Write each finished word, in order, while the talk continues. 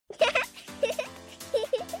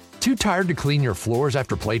Too tired to clean your floors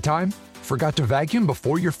after playtime? Forgot to vacuum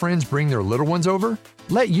before your friends bring their little ones over?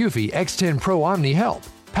 Let Eufy X10 Pro Omni help.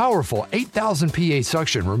 Powerful 8,000 PA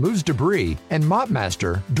suction removes debris, and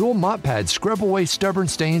MopMaster dual mop pads scrub away stubborn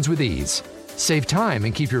stains with ease. Save time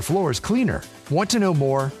and keep your floors cleaner. Want to know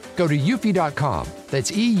more? Go to eufy.com,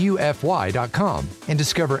 that's EUFY.com, and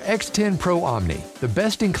discover X10 Pro Omni, the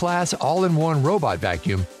best-in-class all-in-one robot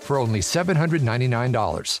vacuum for only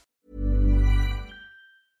 $799.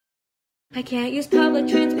 I can't use public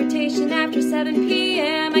transportation after 7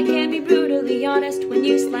 p.m. I can't be brutally honest when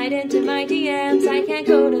you slide into my DMs. I can't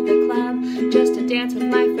go to the club just to dance with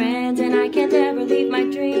my friends, and I can't ever leave my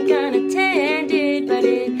drink unattended. But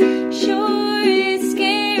it sure is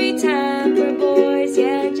scary time for boys,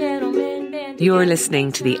 yeah, gentlemen. You're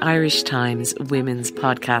listening to the Irish Times Women's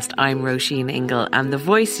Podcast. I'm Roisin Ingle, and the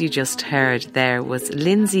voice you just heard there was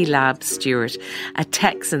Lindsay Lab Stewart, a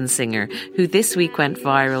Texan singer who this week went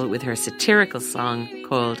viral with her satirical song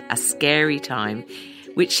called A Scary Time,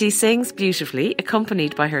 which she sings beautifully,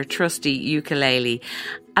 accompanied by her trusty ukulele,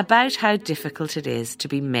 about how difficult it is to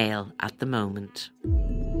be male at the moment.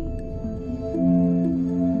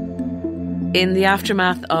 In the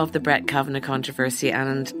aftermath of the Brett Kavanaugh controversy,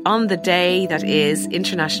 and on the day that is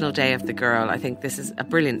International Day of the Girl, I think this is a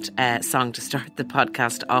brilliant song to start the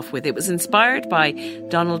podcast off with. It was inspired by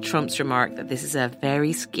Donald Trump's remark that this is a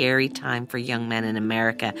very scary time for young men in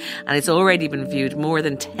America, and it's already been viewed more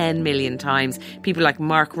than 10 million times. People like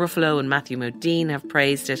Mark Ruffalo and Matthew Modine have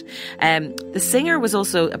praised it. The singer was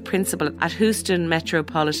also a principal at Houston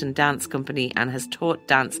Metropolitan Dance Company and has taught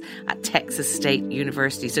dance at Texas State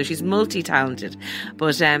University, so she's multi-talented.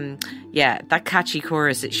 But yeah, that catchy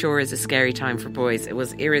chorus, it sure is a scary time for boys. It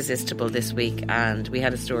was irresistible this week, and we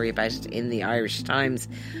had a story about it in the Irish Times.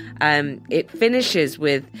 It finishes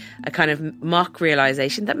with a kind of mock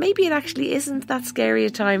realisation that maybe it actually isn't that scary a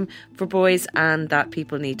time for boys, and that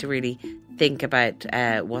people need to really think about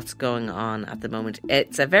what's going on at the moment.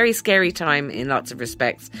 It's a very scary time in lots of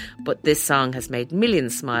respects, but this song has made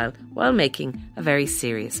millions smile while making a very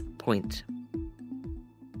serious point.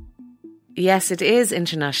 Yes, it is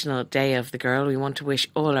International Day of the Girl. We want to wish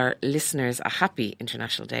all our listeners a happy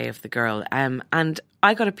International Day of the Girl. And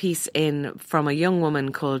I got a piece in from a young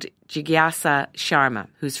woman called Jigyasa Sharma,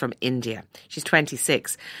 who's from India. She's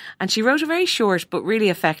 26, and she wrote a very short but really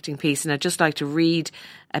affecting piece, and I'd just like to read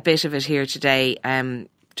a bit of it here today,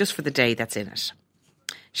 just for the day that's in it.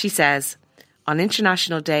 She says, "On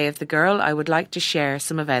International Day of the Girl, I would like to share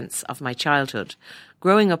some events of my childhood.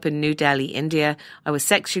 Growing up in New Delhi, India, I was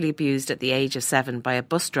sexually abused at the age of 7 by a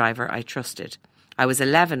bus driver I trusted. I was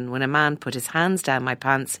 11 when a man put his hands down my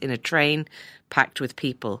pants in a train packed with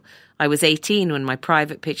people. I was 18 when my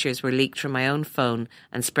private pictures were leaked from my own phone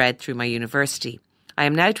and spread through my university. I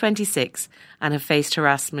am now 26 and have faced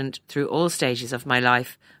harassment through all stages of my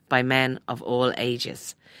life by men of all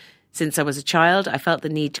ages. Since I was a child, I felt the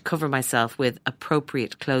need to cover myself with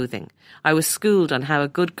appropriate clothing. I was schooled on how a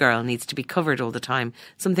good girl needs to be covered all the time,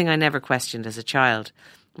 something I never questioned as a child.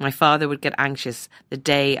 My father would get anxious the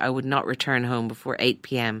day I would not return home before 8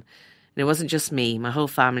 p.m. And it wasn't just me, my whole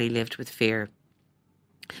family lived with fear.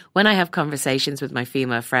 When I have conversations with my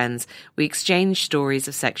female friends, we exchange stories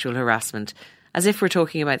of sexual harassment, as if we're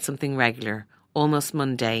talking about something regular, almost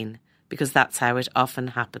mundane, because that's how it often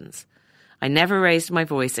happens. I never raised my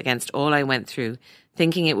voice against all I went through,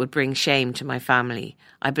 thinking it would bring shame to my family.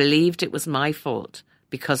 I believed it was my fault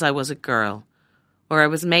because I was a girl, or I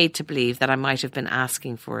was made to believe that I might have been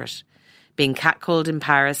asking for it. Being catcalled in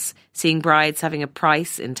Paris, seeing brides having a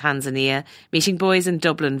price in Tanzania, meeting boys in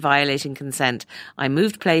Dublin violating consent. I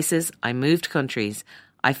moved places, I moved countries.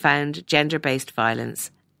 I found gender-based violence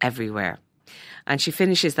everywhere." And she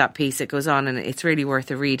finishes that piece. It goes on, and it's really worth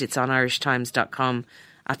a read. It's on irishtimes.com.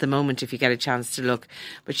 at the moment if you get a chance to look.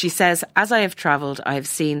 But she says, "As I have travelled, I have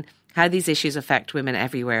seen how these issues affect women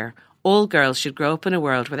everywhere. All girls should grow up in a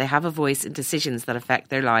world where they have a voice in decisions that affect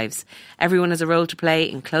their lives. Everyone has a role to play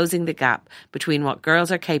in closing the gap between what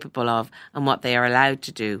girls are capable of and what they are allowed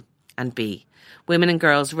to do and be. Women and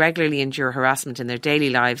girls regularly endure harassment in their daily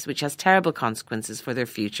lives, which has terrible consequences for their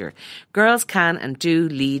future. Girls can and do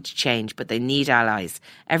lead change, but they need allies.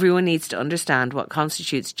 Everyone needs to understand what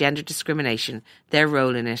constitutes gender discrimination, their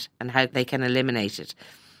role in it, and how they can eliminate it.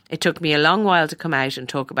 It took me a long while to come out and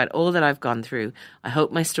talk about all that I've gone through. I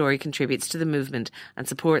hope my story contributes to the movement and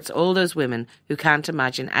supports all those women who can't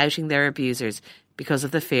imagine outing their abusers because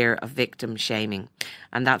of the fear of victim shaming."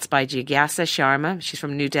 And that's by Jigyasa Sharma. She's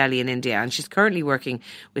from New Delhi in India, and she's currently working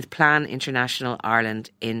with Plan International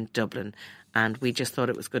Ireland in Dublin. And we just thought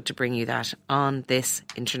it was good to bring you that on this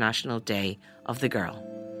International Day of the Girl.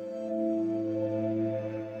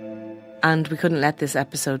 And we couldn't let this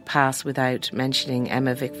episode pass without mentioning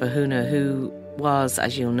Emma Vic-Vahuna, who was,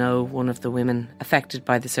 as you'll know, one of the women affected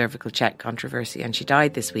by the cervical check controversy, and she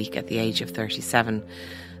died this week at the age of 37.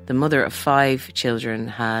 The mother of 5 children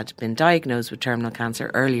had been diagnosed with terminal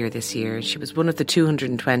cancer earlier this year. She was one of the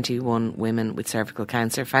 221 women with cervical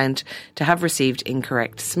cancer found to have received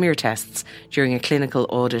incorrect smear tests during a clinical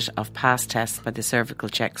audit of past tests by the cervical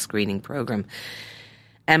check screening programme.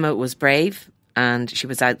 Emma was brave and she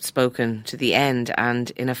was outspoken to the end,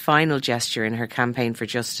 and in a final gesture in her campaign for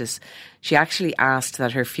justice, she actually asked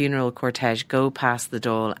that her funeral cortege go past the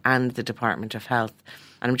Dáil and the Department of Health.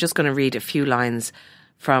 And I'm just going to read a few lines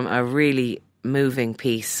from a really moving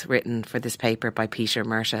piece written for this paper by Peter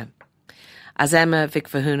Murtagh. As Emma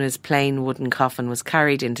Vic-Vahuna's plain wooden coffin was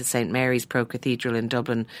carried into St Mary's Pro Cathedral in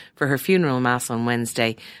Dublin for her funeral mass on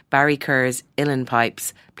Wednesday, Barry Kerr's uilleann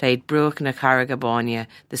pipes played Bruach na Carragabáine,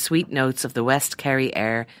 the sweet notes of the West Kerry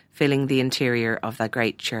air filling the interior of that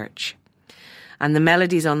great church. And the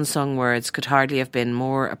melody's unsung words could hardly have been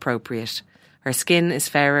more appropriate. Her skin is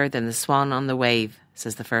fairer than the swan on the wave,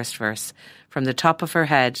 says the first verse. From the top of her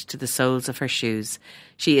head to the soles of her shoes,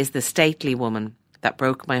 she is the stately woman that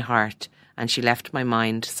broke my heart, and she left my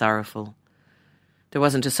mind sorrowful. There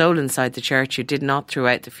wasn't a soul inside the church who did not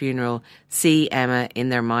throughout the funeral see Emma in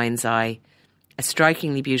their mind's eye, a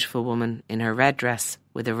strikingly beautiful woman in her red dress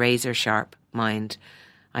with a razor-sharp mind.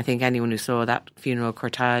 I think anyone who saw that funeral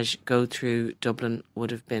cortege go through Dublin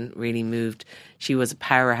would have been really moved. She was a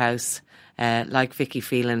powerhouse, like Vicky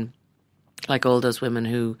Phelan, like all those women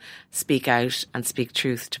who speak out and speak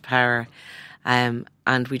truth to power.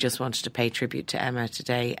 And we just wanted to pay tribute to Emma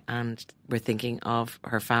today, and we're thinking of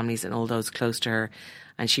her families and all those close to her.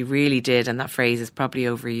 And she really did, and that phrase is probably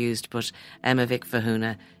overused, but Emma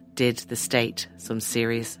Vic-Vahuna did the state some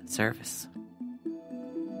serious service.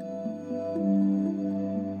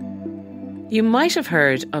 You might have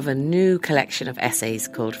heard of a new collection of essays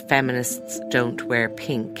called Feminists Don't Wear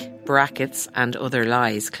Pink, brackets and other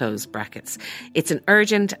lies, close brackets. It's an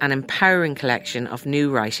urgent and empowering collection of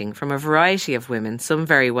new writing from a variety of women, some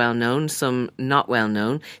very well known, some not well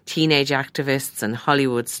known, teenage activists and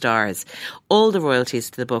Hollywood stars. All the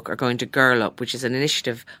royalties to the book are going to Girl Up, which is an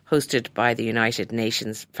initiative hosted by the United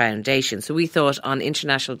Nations Foundation. So we thought on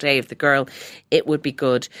International Day of the Girl, it would be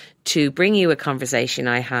good to bring you a conversation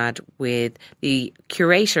I had with the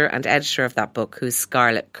curator and editor of that book, who's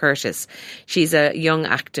Scarlett Curtis. She's a young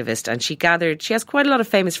activist, and she has quite a lot of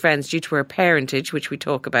famous friends due to her parentage, which we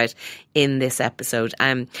talk about in this episode.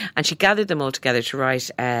 And she gathered them all together to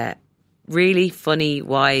write really funny,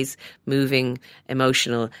 wise, moving,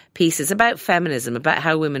 emotional pieces about feminism, about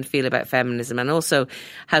how women feel about feminism, and also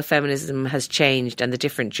how feminism has changed and the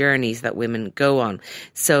different journeys that women go on.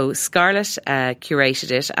 So Scarlett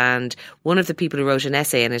curated it, and one of the people who wrote an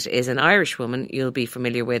essay in it is an Irish woman you'll be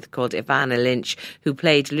familiar with called Evanna Lynch, who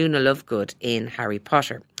played Luna Lovegood in Harry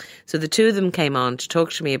Potter. So the two of them came on to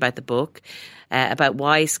talk to me about the book, about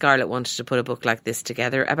why Scarlett wanted to put a book like this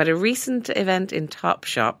together, about a recent event in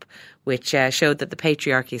Topshop which showed that the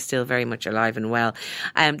patriarchy is still very much alive and well.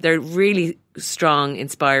 They're really strong,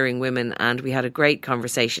 inspiring women, and we had a great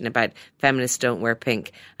conversation about Feminists Don't Wear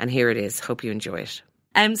Pink, and here it is. Hope you enjoy it.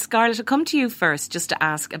 Scarlett, I'll come to you first just to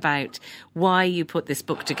ask about why you put this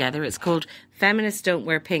book together. It's called Feminists Don't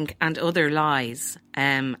Wear Pink and Other Lies.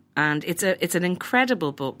 And it's an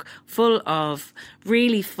incredible book full of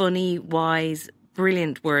really funny, wise,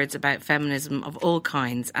 brilliant words about feminism of all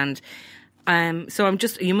kinds. And so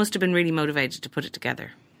you must have been really motivated to put it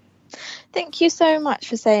together. Thank you so much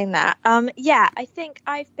for saying that. I think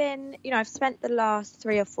I've spent the last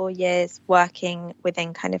 3 or 4 years working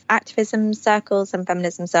within kind of activism circles and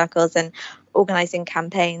feminism circles and organising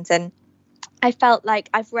campaigns. And I felt like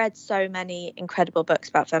I've read so many incredible books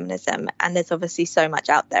about feminism, and there's obviously so much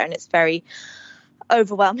out there, and it's very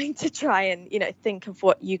overwhelming to try and, think of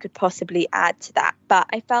what you could possibly add to that. But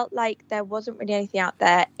I felt like there wasn't really anything out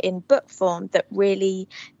there in book form that really,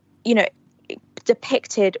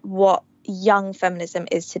 depicted what young feminism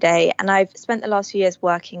is today. And I've spent the last few years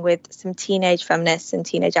working with some teenage feminists and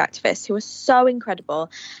teenage activists who are so incredible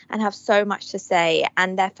and have so much to say,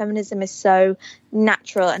 and their feminism is so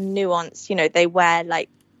natural and nuanced. They wear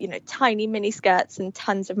tiny mini skirts and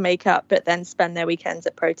tons of makeup, but then spend their weekends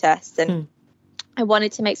at protests. And I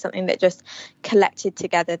wanted to make something that just collected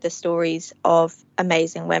together the stories of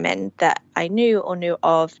amazing women that I knew or knew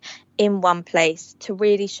of in one place, to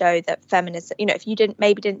really show that feminism, if you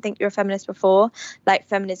didn't think you're a feminist before, like,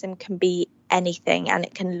 feminism can be anything, and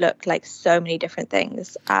it can look like so many different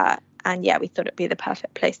things. And yeah, we thought it'd be the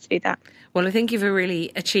perfect place to do that. Well, I think you've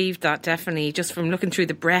really achieved that, definitely, just from looking through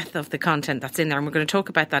the breadth of the content that's in there. And we're going to talk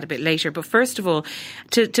about that a bit later. But first of all,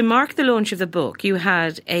 to mark the launch of the book, you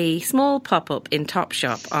had a small pop-up in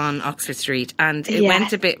Topshop on Oxford Street, and it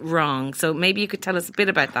went a bit wrong. So maybe you could tell us a bit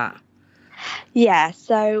about that. Yeah,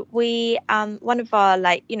 so we, one of our,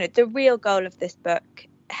 the real goal of this book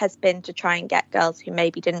has been to try and get girls who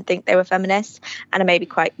maybe didn't think they were feminists and are maybe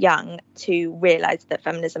quite young to realise that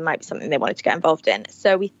feminism might be something they wanted to get involved in.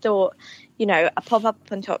 So we thought, a pop-up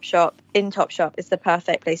in Topshop is the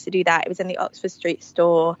perfect place to do that. It was in the Oxford Street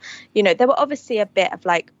store. There were obviously a bit of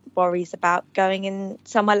worries about going in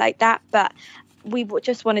somewhere like that, but we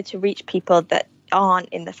just wanted to reach people that aren't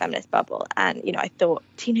in the feminist bubble, and I thought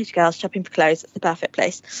teenage girls shopping for clothes, it's the perfect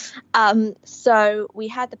place. So we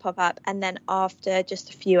had the pop-up, and then after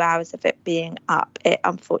just a few hours of it being up, it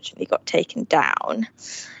unfortunately got taken down.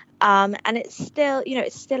 And it's still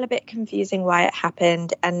a bit confusing why it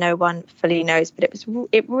happened, and no one fully knows, but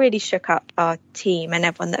it really shook up our team and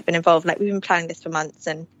everyone that had been involved. We've been planning this for months,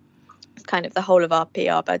 and kind of the whole of our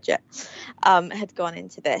PR budget had gone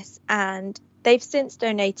into this, and they've since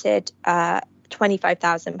donated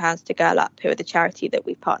 £25,000 to Girl Up, who are the charity that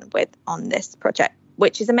we've partnered with on this project,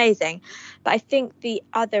 which is amazing. But I think the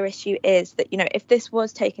other issue is that, if this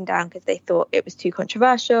was taken down because they thought it was too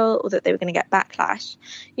controversial or that they were going to get backlash,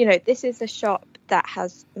 this is a shop that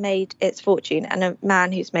has made its fortune, and a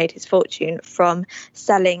man who's made his fortune from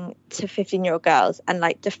selling to 15-year-old girls and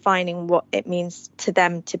defining what it means to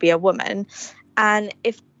them to be a woman. And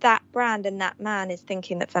if that brand and that man is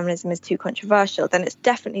thinking that feminism is too controversial, then it's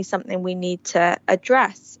definitely something we need to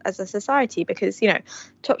address as a society, because,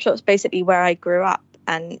 Topshop's basically where I grew up.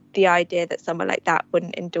 And the idea that someone like that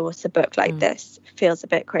wouldn't endorse a book like this feels a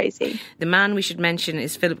bit crazy. The man we should mention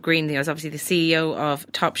is Philip Green, who's obviously the CEO of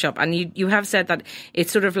Topshop. And you have said that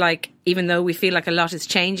it's sort of even though we feel like a lot is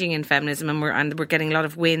changing in feminism and we're getting a lot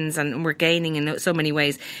of wins and we're gaining in so many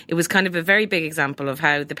ways, it was kind of a very big example of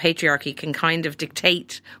how the patriarchy can kind of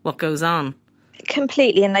dictate what goes on.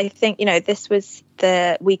 Completely. And I think, this was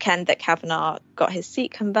the weekend that Kavanaugh got his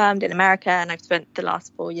seat confirmed in America, and I've spent the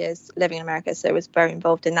last 4 years living in America, so I was very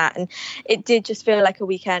involved in that. And it did just feel like a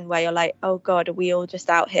weekend where you're like, oh God, are we all just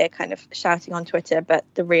out here kind of shouting on Twitter, but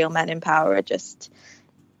the real men in power are just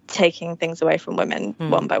taking things away from women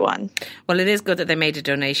one by one. Well, it is good that they made a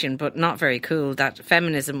donation, but not very cool that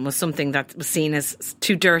feminism was something that was seen as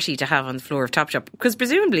too dirty to have on the floor of Topshop, because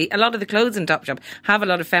presumably a lot of the clothes in Topshop have a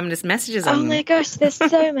lot of feminist messages on them. Oh my gosh, there's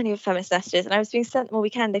so many feminist messages, and I was being sent them all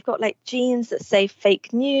weekend. They've got jeans that say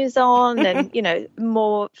fake news on and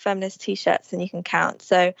more feminist t-shirts than you can count.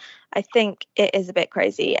 So I think it is a bit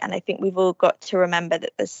crazy, and I think we've all got to remember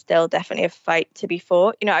that there's still definitely a fight to be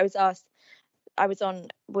fought. I was on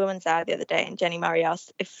Women's Hour the other day, and Jenny Murray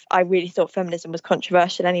asked if I really thought feminism was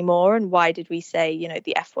controversial anymore, and why did we say,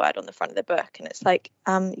 the F word on the front of the book? And it's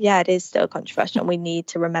it is still controversial, and we need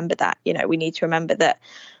to remember that. We need to remember that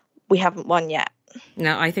we haven't won yet.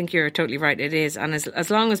 No, I think you're totally right. It is. And as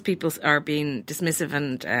long as people are being dismissive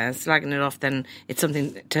and slagging it off, then it's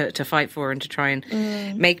something to fight for and to try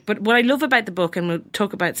and make. But what I love about the book, and we'll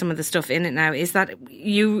talk about some of the stuff in it now, is that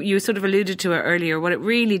you sort of alluded to it earlier. What it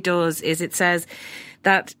really does is it says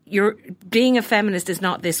that being a feminist is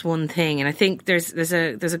not this one thing. And I think there's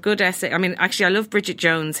a good essay. I mean, actually, I love Bridget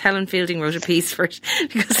Jones. Helen Fielding wrote a piece for it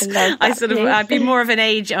because I'd be more of an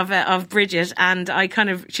age of Bridget, and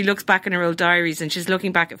she looks back in her old diaries and she's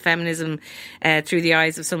looking back at feminism through the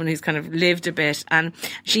eyes of someone who's kind of lived a bit, and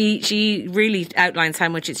she really outlines how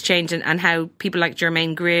much it's changed and how people like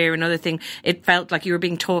Germaine Greer and other things, it felt like you were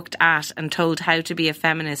being talked at and told how to be a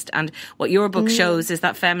feminist. And what your book shows is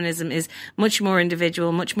that feminism is much more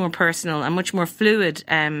individual, much more personal and much more fluid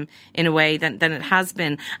in a way than it has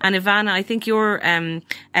been. And Evanna, I think your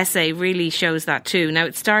essay really shows that too. Now,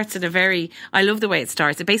 it starts I love the way it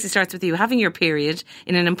starts. It basically starts with you having your period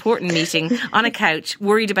in an important meeting on a couch,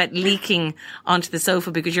 worried about leaking onto the sofa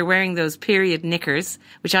because you're wearing those period knickers,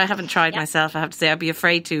 which I haven't tried myself, I have to say. I'd be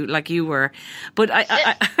afraid to, like you were. But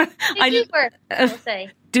they did work, I will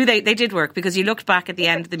say. Do they? They did work, because you looked back at the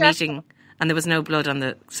end of the meeting and there was no blood on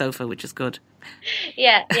the sofa, which is good.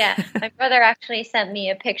 Yeah. My brother actually sent me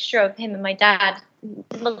a picture of him and my dad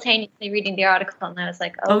simultaneously reading the article, and I was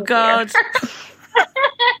like, oh God.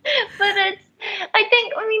 But I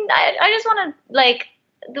just want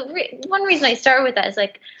to, one reason I started with that is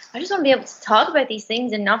I just want to be able to talk about these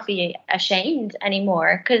things and not be ashamed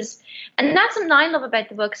anymore. And that's something I love about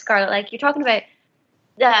the book, Scarlett. You're talking about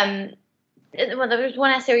well, there was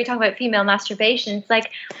one essay where you talk about female masturbation. It's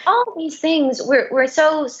like all these things we're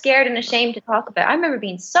so scared and ashamed to talk about. I remember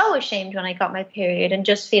being so ashamed when I got my period and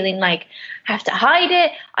just feeling like I have to hide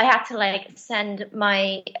it. I had to like send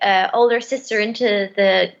my older sister into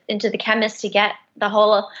the chemist to get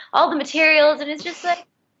all the materials, and it's just like,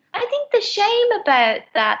 I think the shame about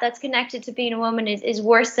that's connected to being a woman is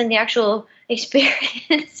worse than the actual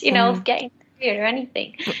experience, of getting or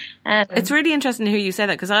anything. It's really interesting to hear you say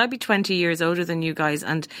that, because I'll be 20 years older than you guys,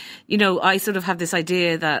 and I sort of have this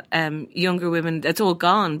idea that younger women, it's all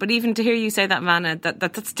gone, but even to hear you say that, Vanna,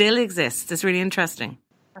 that still exists, it's really interesting.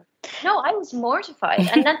 No, I was mortified,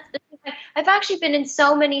 and that's the thing. I've actually been in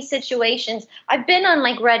so many situations. I've been on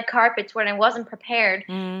like red carpets when I wasn't prepared,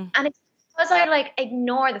 and it's because I like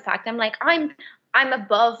ignore the fact I'm like, I'm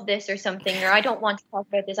above this or something, or I don't want to talk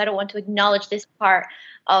about this. I don't want to acknowledge this part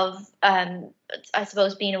of, I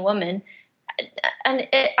suppose, being a woman. And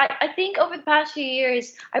I think over the past few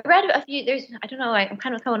years, I read a few, I don't know, I'm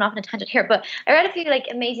kind of going off on a tangent here, but I read a few like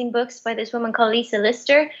amazing books by this woman called Lisa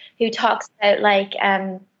Lister, who talks about like,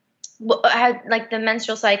 how like the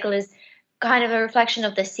menstrual cycle is kind of a reflection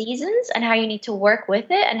of the seasons and how you need to work with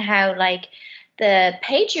it, and how like the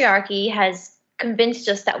patriarchy has convinced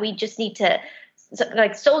us that we just need to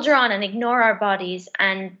like soldier on and ignore our bodies,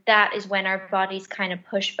 and that is when our bodies kind of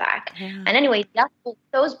push back. And anyway,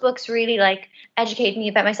 those books really like educated me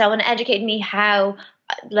about myself and educated me how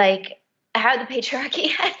the patriarchy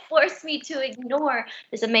had forced me to ignore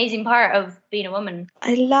this amazing part of being a woman.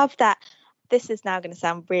 I love that. This is now going to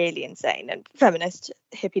sound really insane and feminist,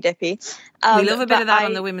 hippy dippy. We love a bit of that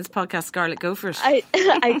on the Women's Podcast. Scarlett, go for it.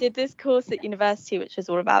 I did this course at university, which was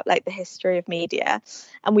all about like the history of media,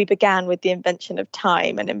 and we began with the invention of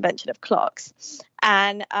time and invention of clocks.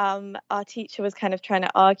 And our teacher was kind of trying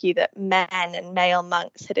to argue that men and male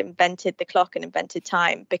monks had invented the clock and invented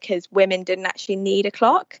time because women didn't actually need a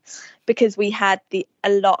clock, because we had a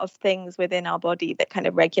lot of things within our body that kind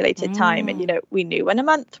of regulated time. And, we knew when a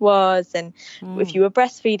month was, and if you were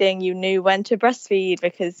breastfeeding, you knew when to breastfeed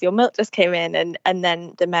because your milk just came in. And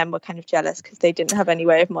then the men were kind of jealous because they didn't have any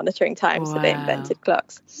way of monitoring time. Wow. So they invented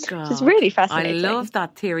clocks. God. Which is really fascinating. I love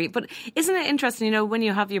that theory. But isn't it interesting, when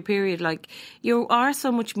you have your period, like you are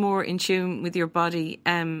so much more in tune with your body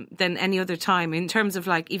than any other time, in terms of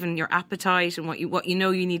like even your appetite and what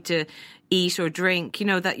you need to eat or drink,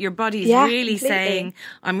 that your body is really completely saying,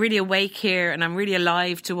 I'm really awake here and I'm really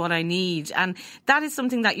alive to what I need. And that is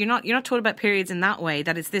something that you're not taught about periods in that way,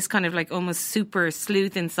 that it's this kind of like almost super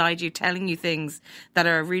sleuth inside you telling you things that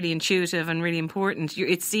are really intuitive and really important.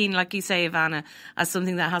 It's seen, like you say, Evanna, as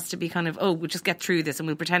something that has to be kind of, we'll just get through this and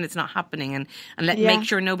we'll pretend it's not happening and make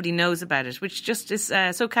sure nobody knows about it, which just is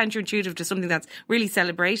so counterintuitive to something that's really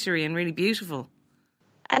celebratory and really beautiful.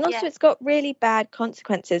 And also it's got really bad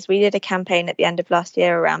consequences. We did a campaign at the end of last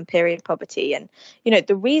year around period poverty. And,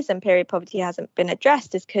 the reason period poverty hasn't been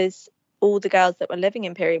addressed is because all the girls that were living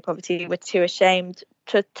in period poverty were too ashamed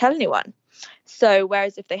to tell anyone. So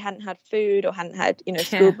whereas if they hadn't had food or hadn't had,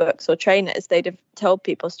 school books or trainers, they'd have told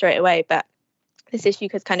people straight away. But this issue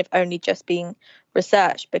has kind of only just been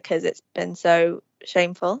researched because it's been so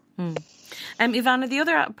shameful. Evanna, the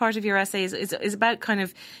other part of your essay is about kind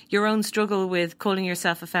of your own struggle with calling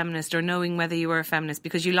yourself a feminist or knowing whether you are a feminist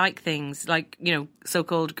because you like things like,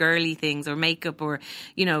 so-called girly things or makeup or,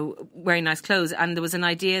 wearing nice clothes. And there was an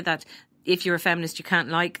idea that if you're a feminist, you can't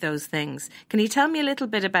like those things. Can you tell me a little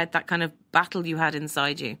bit about that kind of battle you had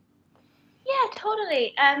inside you? Yeah,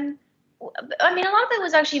 totally. I mean, a lot of it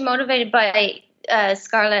was actually motivated by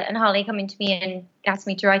Scarlett and Holly coming to me and asked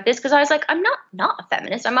me to write this, because I was like, I'm not a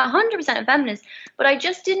feminist. I'm 100% a feminist, but I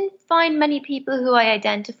just didn't find many people who I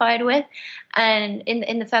identified with, and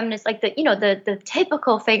in the feminist, like the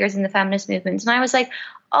typical figures in the feminist movement. And I was like,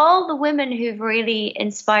 all the women who've really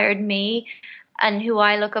inspired me and who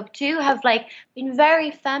I look up to have like been very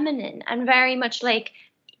feminine and very much like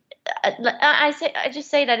I just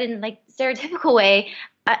say that in like stereotypical way.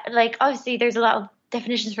 Like obviously there's a lot of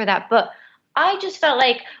definitions for that, but I just felt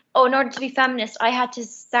like, in order to be feminist, I had to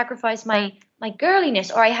sacrifice my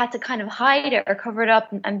girliness, or I had to kind of hide it or cover it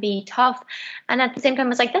up and be tough. And at the same time, I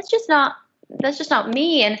was like, that's just not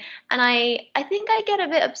me. And I think I get a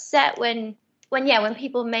bit upset when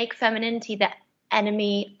people make femininity the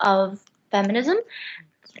enemy of feminism.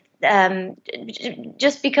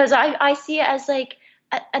 Just because I see it as like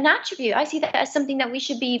an attribute. I see that as something that we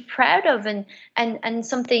should be proud of and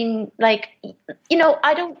something like,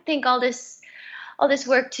 I don't think all this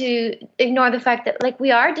work to ignore the fact that like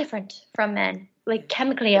we are different from men, like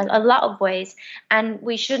chemically a lot of ways, and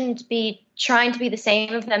we shouldn't be trying to be the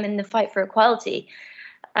same of them in the fight for equality.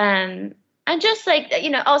 And just like,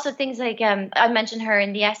 also things like, I mentioned her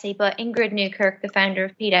in the essay, but Ingrid Newkirk, the founder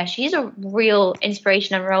of PETA, she's a real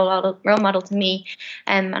inspiration and role model to me.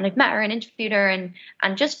 And I've met her and interviewed her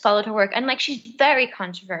and just followed her work. And like, she's very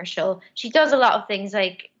controversial. She does a lot of things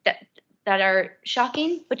like that are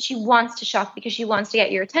shocking, but she wants to shock because she wants to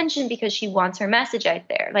get your attention, because she wants her message out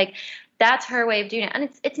there. Like, that's her way of doing it. And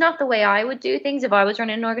it's not the way I would do things if I was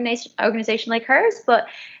running an organization like hers, but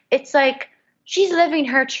it's like, she's living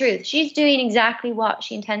her truth. She's doing exactly what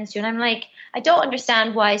she intends to. And I'm like, I don't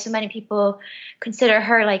understand why so many people consider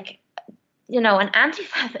her like, an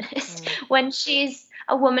anti-feminist when she's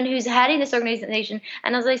a woman who's heading this organization.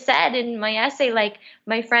 And as I said in my essay, like,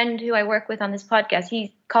 my friend who I work with on this podcast,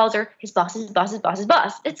 he calls her his boss's boss's boss's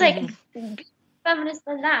boss. It's like feminist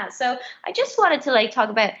than that. So I just wanted to like talk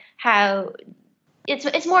about how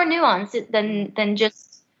it's more nuanced than just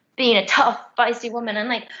being a tough, feisty woman. And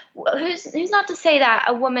like, who's not to say that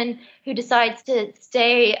a woman who decides to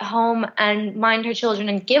stay home and mind her children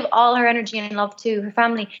and give all her energy and love to her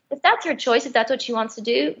family, if that's her choice, if that's what she wants to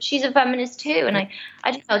do, she's a feminist too. And I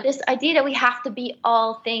don't know, this idea that we have to be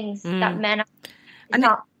all things that men are,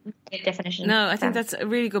 not a definition. No, I think that's a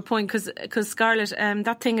really good point, because Scarlett,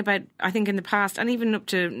 that thing about, I think in the past, and even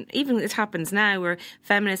it happens now, where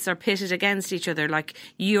feminists are pitted against each other, like,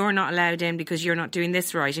 you're not allowed in because you're not doing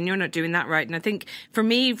this right and you're not doing that right. And I think for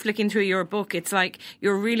me, flicking through your book, it's like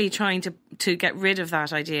you're really trying to get rid of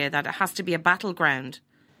that idea that it has to be a battleground.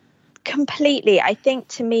 Completely. I think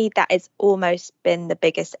to me that has almost been the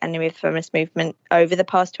biggest enemy of the feminist movement over the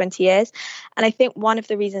past 20 years. And I think one of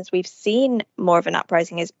the reasons we've seen more of an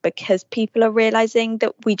uprising is because people are realizing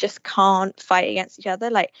that we just can't fight against each other.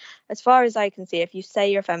 Like, as far as I can see, if you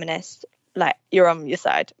say you're a feminist, like, you're on your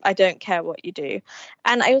side. I don't care what you do.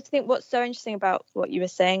 And I also think what's so interesting about what you were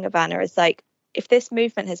saying, Evanna, is like, if this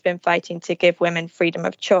movement has been fighting to give women freedom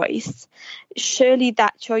of choice, surely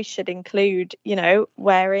that choice should include,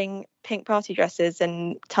 wearing pink party dresses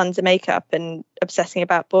and tons of makeup and obsessing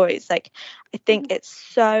about boys. Like, I think it's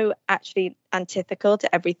so actually antithetical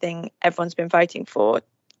to everything everyone's been fighting for,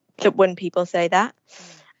 that when people say that.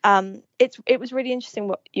 It was really interesting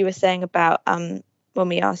what you were saying about when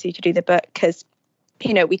we asked you to do the book, because,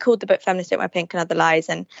 we called the book Feminists Don't Wear Pink and Other Lies,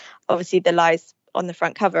 and obviously the lies on the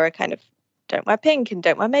front cover are kind of don't wear pink and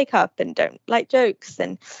don't wear makeup and don't like jokes,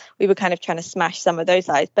 and we were kind of trying to smash some of those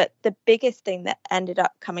lies. But the biggest thing that ended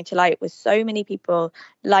up coming to light was so many people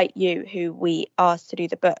like you, who we asked to do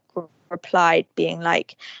the book, replied being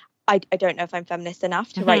like, I don't know if I'm feminist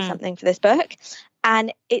enough to write something for this book.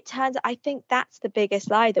 And it turns, I think that's the biggest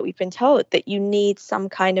lie that we've been told, that you need some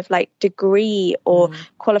kind of like degree or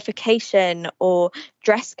qualification or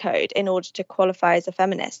dress code in order to qualify as a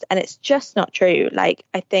feminist. And it's just not true. Like,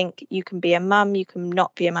 I think you can be a mum, you can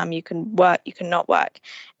not be a mum, you can work, you can not work.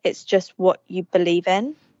 It's just what you believe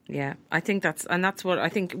in. Yeah, I think that's what I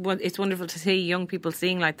think. It's wonderful to see young people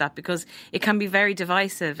seeing like that, because it can be very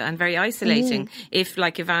divisive and very isolating if,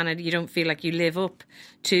 like Evanna, you don't feel like you live up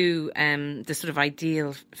to the sort of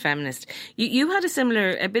ideal feminist. You had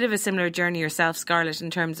a bit of a similar journey yourself, Scarlett,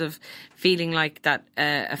 in terms of feeling like that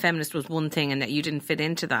a feminist was one thing and that you didn't fit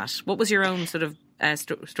into that. What was your own sort of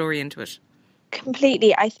story into it?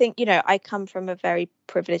 Completely. I think, I come from a very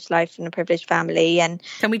privileged life and a privileged family. And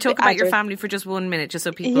can we talk about your family for just 1 minute, just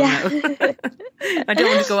so people know? I don't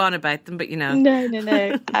want to go on about them, but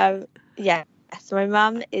No. Yeah. So my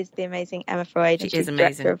mum is the amazing Emma Freud. She's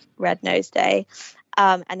director of Red Nose Day.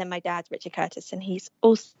 And then my dad's Richard Curtis, and he's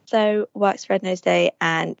also works for Red Nose Day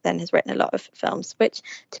and then has written a lot of films, which,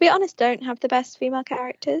 to be honest, don't have the best female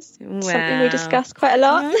characters. Something we discuss quite a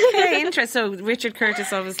lot. Okay, interesting. So Richard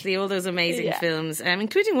Curtis, obviously, all those amazing films,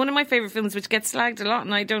 including one of my favourite films, which gets slagged a lot,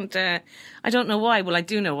 and I don't know why. Well, I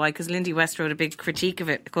do know why, because Lindy West wrote a big critique of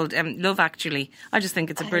it called Love Actually. I just think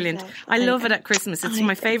it's brilliant. I love it at Christmas. It's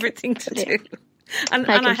my favourite thing to do. And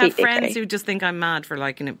I have friends who just think I'm mad for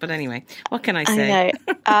liking it. But anyway, what can I say?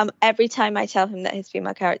 I know. Every time I tell him that his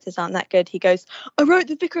female characters aren't that good, he goes, I wrote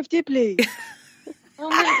The Vicar of Dibley. Oh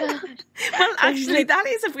my God. Well, actually, that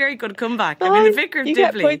is a very good comeback. I mean, The Vicar of Dibley.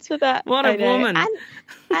 You get points for that. What a woman.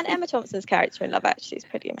 And Emma Thompson's character in Love Actually is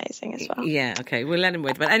pretty amazing as well. Yeah, okay, we'll let him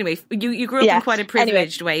wait. But anyway, you grew up in quite a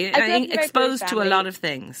privileged way, exposed to a lot of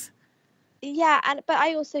things. Yeah, but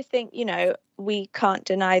I also think, we can't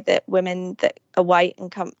deny that women that are white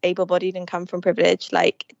and able-bodied and come from privilege,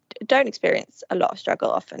 like, don't experience a lot of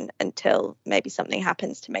struggle often until maybe something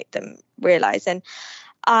happens to make them realise. And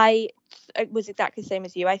I was exactly the same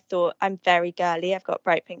as you. I thought, I'm very girly. I've got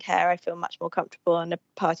bright pink hair. I feel much more comfortable in a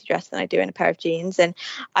party dress than I do in a pair of jeans. And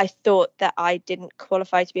I thought that I didn't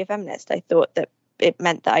qualify to be a feminist. I thought that it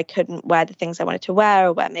meant that I couldn't wear the things I wanted to wear,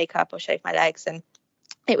 or wear makeup, or shave my legs. And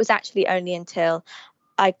it was actually only until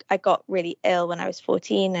I got really ill when I was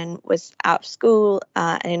 14 and was out of school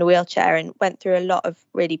and in a wheelchair, and went through a lot of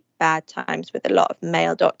really bad times with a lot of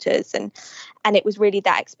male doctors. And it was really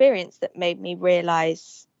that experience that made me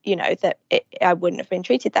realise, that I wouldn't have been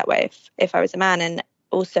treated that way if I was a man. And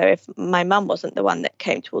also if my mum wasn't the one that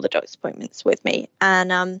came to all the doctor's appointments with me.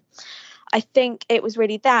 And I think it was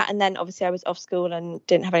really that. And then obviously I was off school and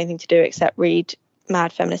didn't have anything to do except read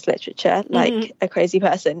mad feminist literature like a crazy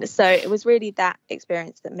person. So it was really that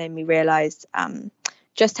experience that made me realise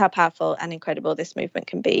just how powerful and incredible this movement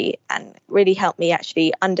can be, and really helped me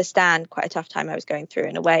actually understand quite a tough time I was going through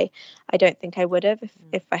in a way I don't think I would have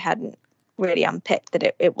if I hadn't really unpicked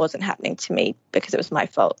that it wasn't happening to me because it was my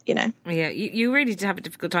fault, Yeah, you really did have a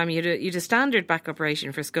difficult time. You had a standard back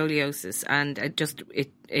operation for scoliosis, and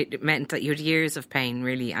it meant that you had years of pain,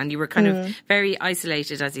 really, and you were kind of very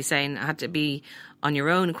isolated, as you say, and had to be on your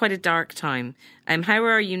own. Quite a dark time. How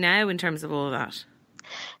are you now in terms of all of that?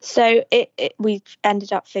 So we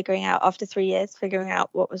ended up after 3 years, figuring out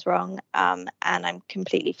what was wrong, and I'm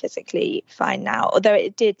completely physically fine now. Although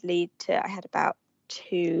it did lead to, I had about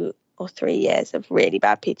 2 or 3 years of really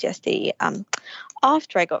bad PTSD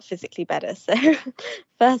after I got physically better. So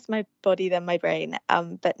first my body, then my brain.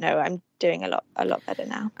 But no, I'm doing a lot better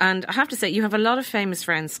now. And I have to say, you have a lot of famous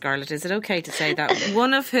friends, Scarlett. Is it okay to say that?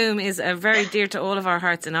 One of whom is very dear to all of our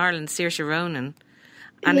hearts in Ireland, Saoirse Ronan.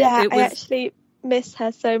 And I actually miss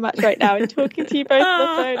her so much right now, and talking to you both on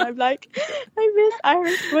the phone, I'm like, I miss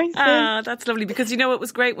Irish voices. That's lovely, because it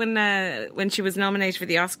was great when she was nominated for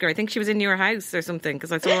the Oscar. I think she was in your house or something,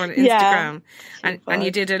 because I saw her on Instagram, and you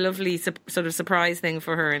did a lovely sort of surprise thing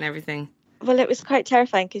for her and everything. Well, it was quite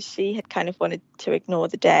terrifying because she had kind of wanted to ignore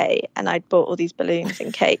the day, and I'd bought all these balloons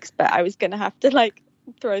and cakes, but I was going to have to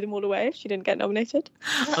throw them all away if she didn't get nominated.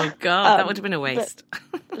 Oh God, that would have been a waste.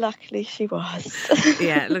 Luckily she was.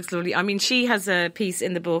 Yeah, it looks lovely. I mean, she has a piece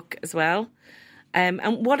in the book as well. And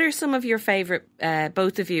what are some of your favourite,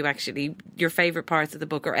 both of you actually, your favourite parts of the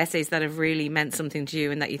book, or essays that have really meant something to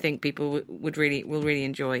you and that you think people will really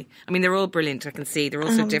enjoy? I mean, they're all brilliant, I can see. They're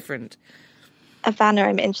all so different. Evanna,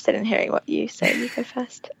 I'm interested in hearing what you say. You go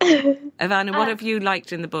first. Evanna, what have you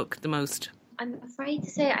liked in the book the most? I'm afraid to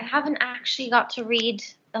say I haven't actually got to read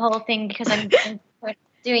the whole thing because I'm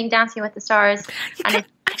doing Dancing with the Stars. And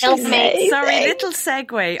sorry, little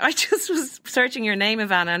segue. I just was searching your name,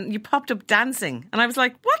 Evanna, and you popped up dancing. And I was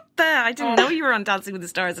like, what the? I didn't know you were on Dancing with the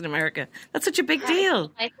Stars in America. That's such a big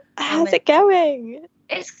deal. How's it going?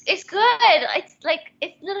 It's good.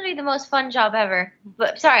 It's literally the most fun job ever.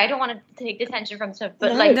 But sorry, I don't want to take the attention from stuff.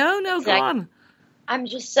 But no, go on. I'm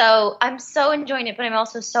so enjoying it, but I'm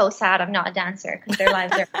also so sad I'm not a dancer because their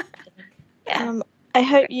lives are. Yeah. I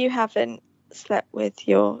hope you haven't slept with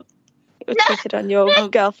cheated on your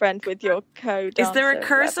girlfriend with your co-dancer. Is there a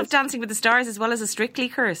curse of Dancing with the Stars as well as a Strictly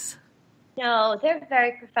curse? No, they're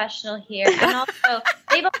very professional here, and also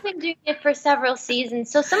they've all been doing it for several seasons.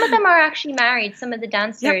 So some of them are actually married. Some of the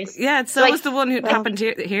dancers. Yeah. So was the one who happened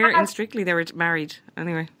here in Strictly. They were married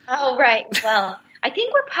anyway. Oh right. Well, I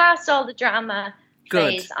think we're past all the drama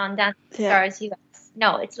phase on Dancing with the Stars US.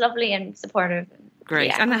 No, it's lovely and supportive. Great.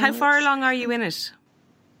 Yeah. And how far along are you in it?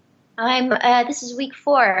 This is week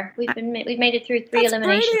 4. We've made it through 3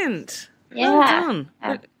 eliminations. Brilliant. Yeah. Well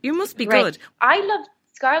done. You must be good. I love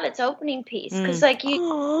Scarlett's opening piece because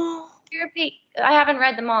your piece, I haven't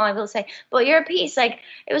read them all, I will say, but your piece, it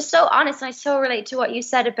was so honest, and I so relate to what you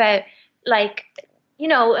said about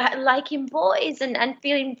liking boys and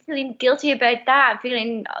feeling guilty about that,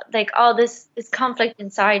 feeling all this conflict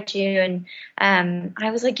inside you, and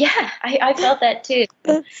I was like, I felt that too.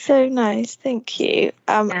 That's so nice, thank you.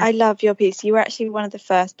 I love your piece. You were actually one of the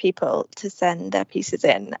first people to send their pieces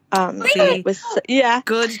in. Really? It was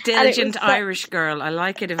good, diligent Irish girl. I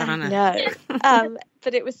like it, Evanna. I know.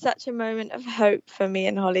 But it was such a moment of hope for me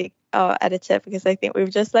and Holly, our editor, because I think we were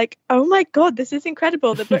just like, oh my God, this is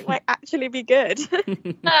incredible. The book might actually be good.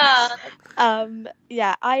 I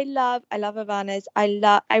love Evanna's.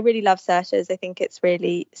 I really love Saoirse's. I think it's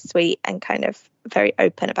really sweet and kind of very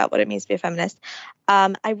open about what it means to be a feminist.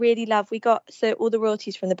 I really love, all the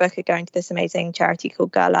royalties from the book are going to this amazing charity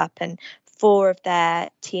called Girl Up, and 4 of their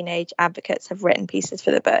teenage advocates have written pieces for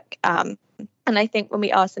the book. And I think when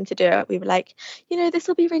we asked them to do it, we were like, this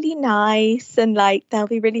will be really nice and they'll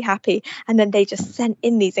be really happy. And then they just sent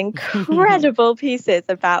in these incredible pieces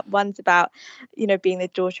one's about, being the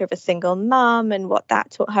daughter of a single mum and what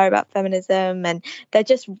that taught her about feminism. And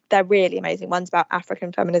they're really amazing. One's about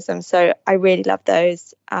African feminism. So I really love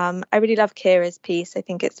those. I really love Kira's piece. I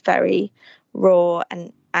think it's very raw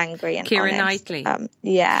and angry and Keira honest. Knightley.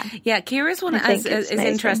 Yeah, Kira's one is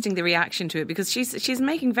interesting, the reaction to it, because she's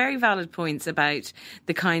making very valid points about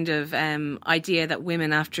the kind of idea that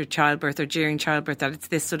women after childbirth or during childbirth, that it's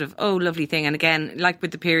this sort of lovely thing. And again, like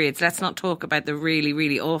with the periods, let's not talk about the really,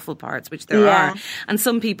 really awful parts, which there are. And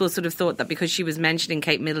some people sort of thought that because she was mentioning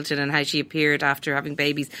Kate Middleton and how she appeared after having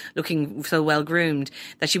babies looking so well groomed,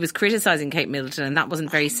 that she was criticising Kate Middleton, and that wasn't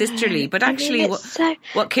very sisterly. But actually,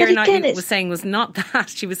 what Keira Knightley was saying was not that.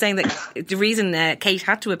 She was saying that the reason Kate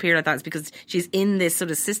had to appear like that is because she's in this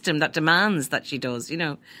sort of system that demands that she does, you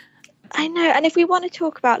know. I know. And if we want to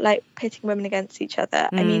talk about like pitting women against each other,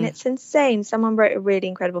 I mean, it's insane. Someone wrote a really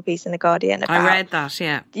incredible piece in The Guardian about... I read that,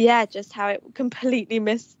 yeah. Yeah, just how it completely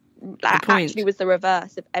actually was the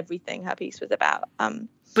reverse of everything her piece was about.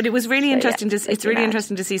 But it was really interesting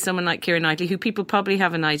interesting to see someone like Keira Knightley, who people probably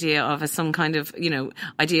have an idea of as some kind of, you know,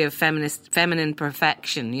 idea of feminine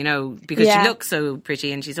perfection, you know, because she looks so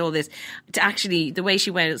pretty and she's all this. To actually, the way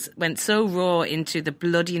she went so raw into the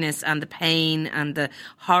bloodiness and the pain and the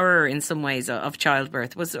horror in some ways of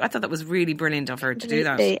childbirth I thought that was really brilliant of her to do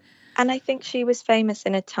that. And I think she was famous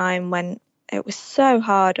in a time when it was so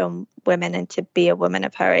hard on women and to be a woman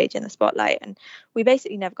of her age in the spotlight. And we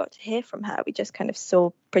basically never got to hear from her. We just kind of saw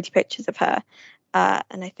pretty pictures of her.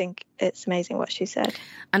 And I think it's amazing what she said.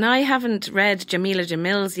 And I haven't read Jamila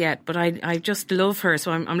Jamil's yet, but I just love her.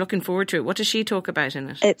 So I'm looking forward to it. What does she talk about in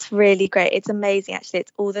it? It's really great. It's amazing, actually.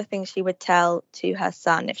 It's all the things she would tell to her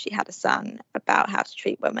son if she had a son about how to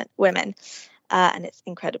treat women. And it's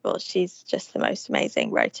incredible. She's just the most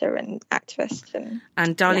amazing writer and activist.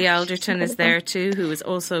 And Dolly Alderton is there too, who is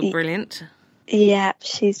also brilliant. Yeah,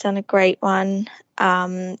 she's done a great one.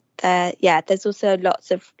 There's also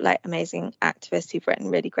lots of like amazing activists who've written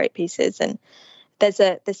really great pieces. And there's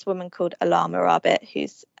this woman called Alama Rabbit,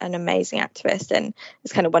 who's an amazing activist and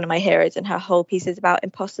is kind of one of my heroes. And her whole piece is about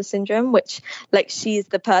imposter syndrome, which like she's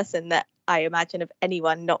the person that I imagine of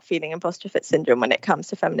anyone not feeling imposter syndrome when it comes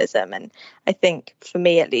to feminism. And I think for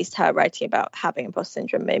me, at least, her writing about having imposter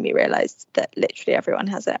syndrome made me realise that literally everyone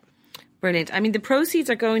has it. Brilliant. I mean, the proceeds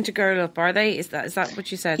are going to Girl Up, are they? Is that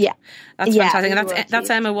what you said? Yeah. That's fantastic. And that's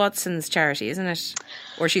Emma Watson's charity, isn't it?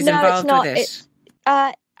 Or she's involved with it?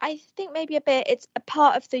 I think maybe a bit. It's a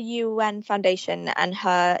part of the UN Foundation, and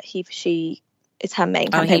she is her main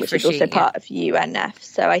campaign, which is also part of UNF.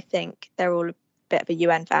 So I think they're all bit of a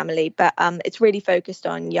UN family, but it's really focused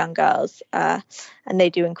on young girls, and they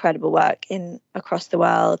do incredible work across the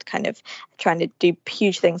world, kind of trying to do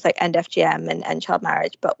huge things like end FGM and end child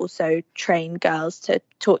marriage, but also train girls to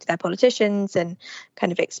talk to their politicians and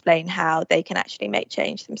kind of explain how they can actually make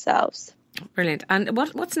change themselves. Brilliant. And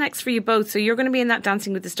what's next for you both? So you're going to be in that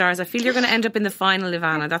Dancing with the Stars. I feel you're going to end up in the final,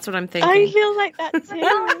 Evanna. That's what I'm thinking. I feel like that too.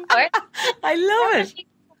 I love it.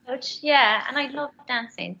 Yeah, and I love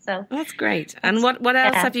dancing, so that's great. And what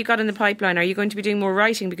else have you got in the pipeline? Are you going to be doing more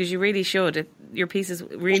writing? Because you really should. Your piece is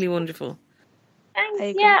really wonderful.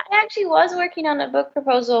 Thanks. I actually was working on a book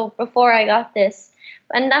proposal before I got this,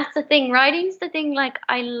 and that's the thing. Writing's the thing. Like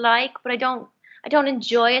I like, but I don't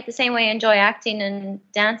enjoy it the same way I enjoy acting and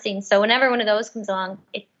dancing. So whenever one of those comes along,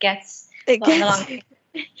 it gets along.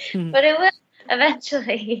 But it will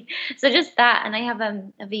eventually. So just that, and I have a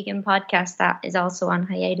vegan podcast that is also on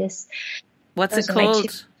hiatus. What's it called?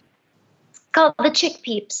 It's called The Chick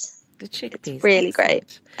Peeps. The Chick Peeps. It's really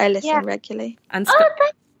great. I listen regularly. And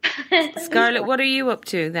Scarlett, what are you up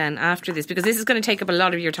to then after this? Because this is going to take up a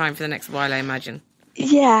lot of your time for the next while, I imagine.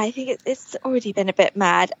 Yeah, I think it's already been a bit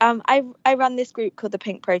mad. I run this group called the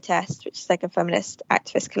Pink Protest, which is like a feminist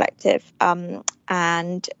activist collective,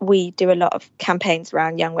 and we do a lot of campaigns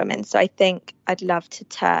around young women. So I think I'd love to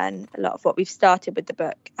turn a lot of what we've started with the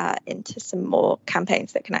book into some more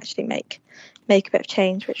campaigns that can actually make a bit of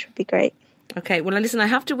change, which would be great. Okay, well, listen, I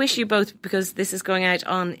have to wish you both, because this is going out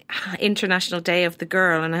on International Day of the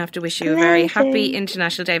Girl, and I have to wish you a very happy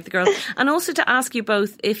International Day of the Girl. And also to ask you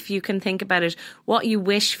both, if you can think about it, what you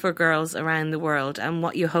wish for girls around the world and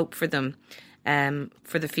what you hope for them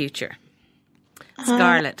for the future.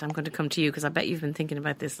 Scarlett, I'm going to come to you because I bet you've been thinking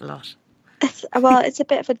about this a lot. Well, it's a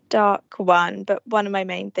bit of a dark one, but one of my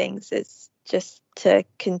main things is just to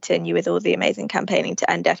continue with all the amazing campaigning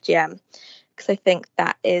to end FGM. Because I think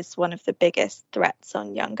that is one of the biggest threats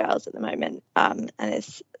on young girls at the moment, and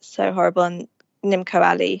it's so horrible. And Nimco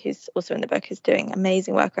Ali, who's also in the book, is doing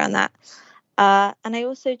amazing work around that. And I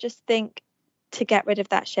also just think to get rid of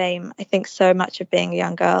that shame, I think so much of being a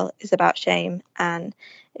young girl is about shame. And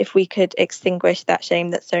if we could extinguish that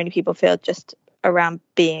shame that so many people feel just around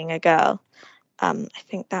being a girl, I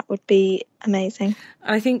think that would be amazing.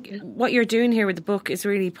 I think what you're doing here with the book is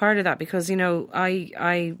really part of that, because, you know,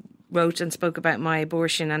 I wrote and spoke about my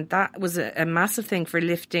abortion, and that was a massive thing for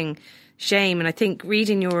lifting shame. And I think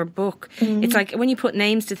reading your book, it's like when you put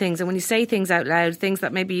names to things and when you say things out loud, things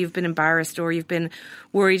that maybe you've been embarrassed or you've been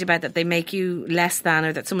worried about that they make you less than,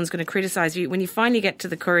 or that someone's going to criticize you, when you finally get to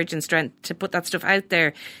the courage and strength to put that stuff out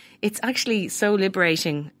there, it's actually so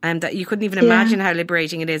liberating, and that you couldn't even imagine how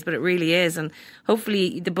liberating it is, but it really is. And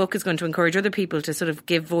hopefully the book is going to encourage other people to sort of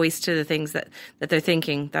give voice to the things that they're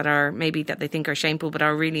thinking that are maybe that they think are shameful but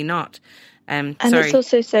are really not. And it's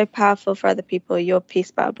also so powerful for other people. Your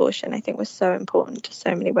piece about abortion, I think, was so important to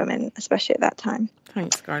so many women, especially at that time.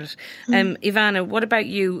 Thanks, Scarlett. Evanna, what about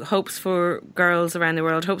you? Hopes for girls around the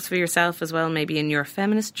world, hopes for yourself as well, maybe in your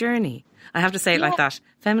feminist journey? I have to say it like that.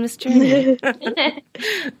 Feminist journey.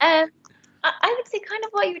 I would say kind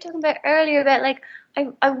of what you were talking about earlier about like,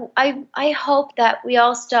 I hope that we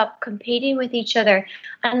all stop competing with each other,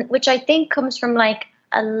 and which I think comes from like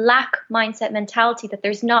a lack mindset mentality, that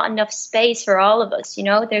there's not enough space for all of us,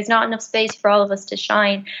 there's not enough space for all of us to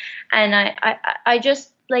shine. And I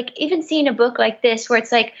just like, even seeing a book like this where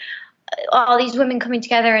it's like all these women coming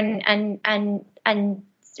together and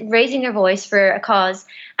raising their voice for a cause.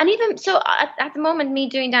 And even so at the moment, me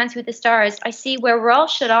doing Dancing with the Stars, I see where we're all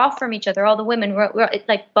shut off from each other. All the women, we're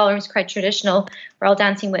like, ballroom's quite traditional. We're all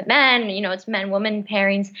dancing with men, it's men, women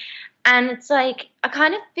pairings. And it's like, I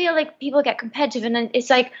kind of feel like people get competitive, and it's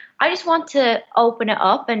like, I just want to open it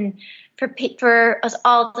up and for us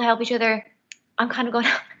all to help each other. I'm kind of going,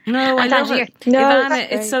 no, I love it. No, Evanna,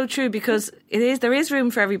 it's so true, because there is room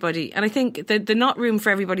for everybody. And I think the not room for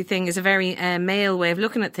everybody thing is a very male way of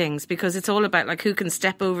looking at things, because it's all about like who can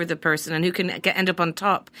step over the person and who can end up on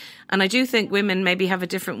top. And I do think women maybe have a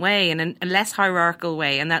different way and a less hierarchical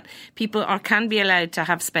way, and that people can be allowed to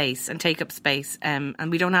have space and take up space, and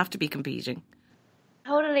we don't have to be competing.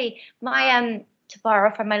 Totally. My to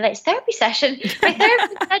borrow from my latest therapy session, my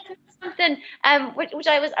therapist said something which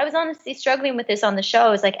I was honestly struggling with this on the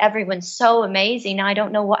show. It's like, everyone's so amazing, I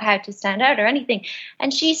don't know how to stand out or anything.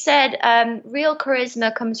 And she said real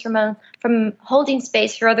charisma comes from holding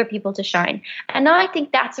space for other people to shine. And I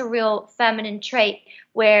think that's a real feminine trait,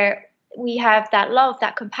 where we have that love,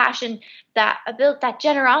 that compassion, that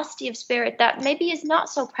generosity of spirit that maybe is not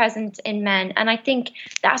so present in men. And I think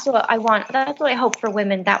that's what I want. That's what I hope for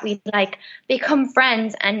women, that we like become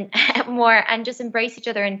friends and more, and just embrace each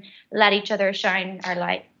other and let each other shine our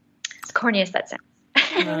light. As corny as that sounds.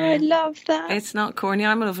 Oh, I love that. It's not corny.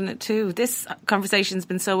 I'm loving it too. This conversation's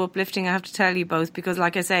been so uplifting, I have to tell you both, because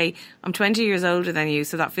like I say, I'm 20 years older than you,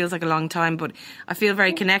 so that feels like a long time, but I feel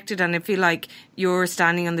very connected, and I feel like you're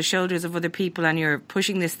standing on the shoulders of other people and you're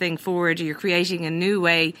pushing this thing forward. You're creating a new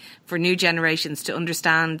way for new generations to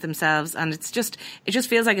understand themselves, and it just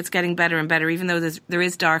feels like it's getting better and better, even though there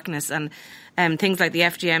is darkness, and things like the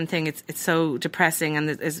FGM thing, it's so depressing, and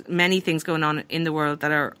there's many things going on in the world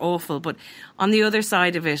that are awful. But on the other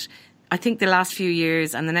side of it, I think the last few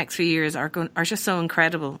years and the next few years are just so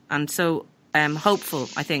incredible and so hopeful,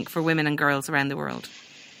 I think, for women and girls around the world.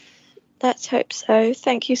 Let's hope so.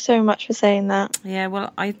 Thank you so much for saying that. Yeah,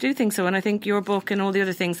 well, I do think so. And I think your book and all the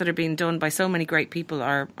other things that are being done by so many great people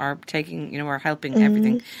are taking, are helping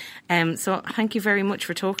everything. So thank you very much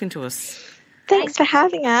for talking to us. Thanks for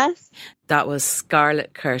having us. That was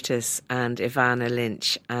Scarlett Curtis and Evanna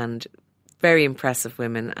Lynch, and very impressive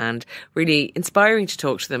women and really inspiring to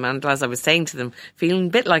talk to them. And as I was saying to them, feeling a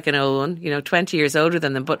bit like an old one, 20 years older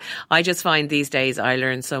than them. But I just find these days I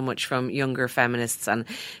learn so much from younger feminists and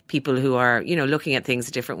people who are, looking at things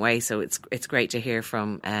a different way. So it's great to hear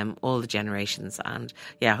from all the generations. And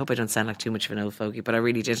yeah, I hope I don't sound like too much of an old fogey, but I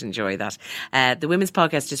really did enjoy that. The Women's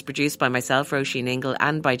Podcast is produced by myself, Roisin Ingle,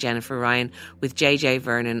 and by Jennifer Ryan, with JJ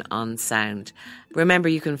Vernon on sound. Remember,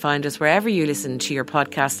 you can find us wherever you listen to your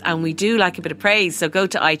podcasts, and we do like a bit of praise, so go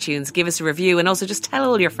to iTunes, give us a review, and also just tell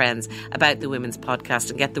all your friends about the Women's Podcast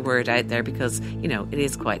and get the word out there, because, it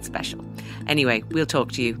is quite special. Anyway, we'll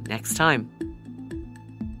talk to you next time.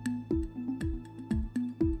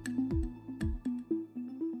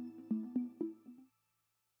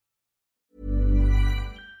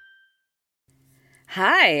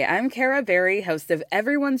 Hi, I'm Cara Berry, host of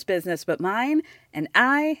Everyone's Business But Mine, and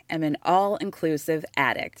I am an all-inclusive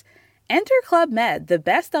addict. Enter Club Med, the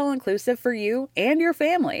best all-inclusive for you and your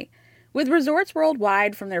family. With resorts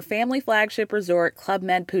worldwide, from their family flagship resort, Club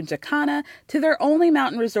Med Punta Cana, to their only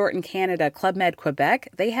mountain resort in Canada, Club Med Quebec,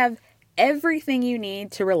 they have everything you need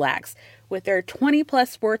to relax. With their 20-plus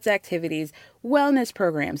sports activities, wellness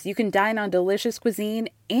programs, you can dine on delicious cuisine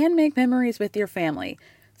and make memories with your family.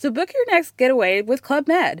 So book your next getaway with Club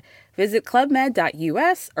Med. Visit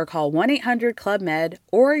clubmed.us or call 1-800-CLUB-MED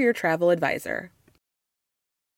or your travel advisor.